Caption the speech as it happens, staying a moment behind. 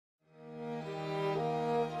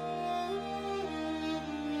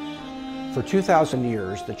For 2,000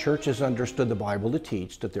 years, the church has understood the Bible to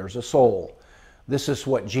teach that there's a soul. This is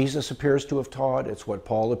what Jesus appears to have taught. It's what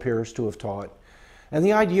Paul appears to have taught. And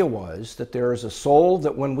the idea was that there is a soul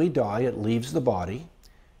that when we die, it leaves the body.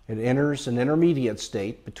 It enters an intermediate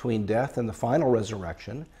state between death and the final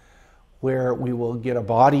resurrection, where we will get a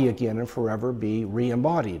body again and forever be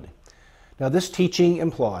re-embodied. Now, this teaching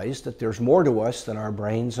implies that there's more to us than our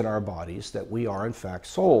brains and our bodies, that we are in fact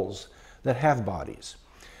souls that have bodies.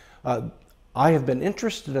 I have been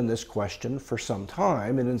interested in this question for some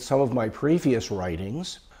time, and in some of my previous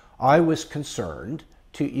writings, I was concerned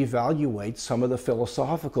to evaluate some of the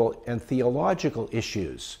philosophical and theological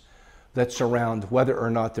issues that surround whether or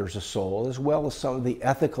not there's a soul, as well as some of the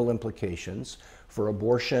ethical implications for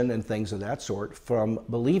abortion and things of that sort from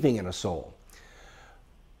believing in a soul.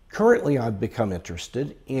 Currently, I've become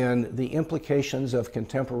interested in the implications of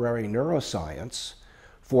contemporary neuroscience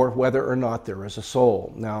for whether or not there is a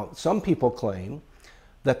soul. Now, some people claim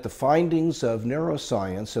that the findings of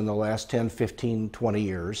neuroscience in the last 10, 15, 20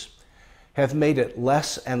 years have made it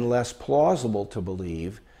less and less plausible to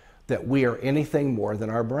believe that we are anything more than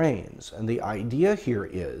our brains. And the idea here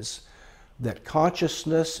is that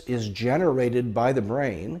consciousness is generated by the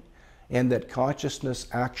brain and that consciousness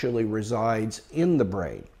actually resides in the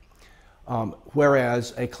brain.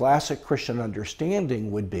 Whereas a classic Christian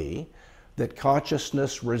understanding would be that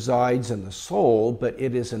consciousness resides in the soul, but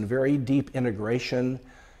it is in very deep integration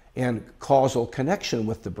and causal connection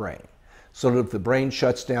with the brain. So that if the brain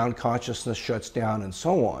shuts down, consciousness shuts down, and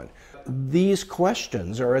so on. These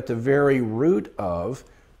questions are at the very root of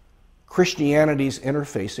Christianity's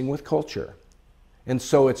interfacing with culture. And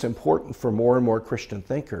so it's important for more and more Christian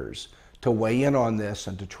thinkers to weigh in on this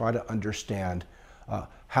and to try to understand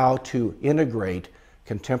how to integrate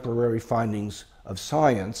contemporary findings of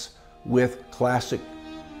science with classic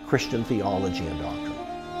Christian theology and doctrine.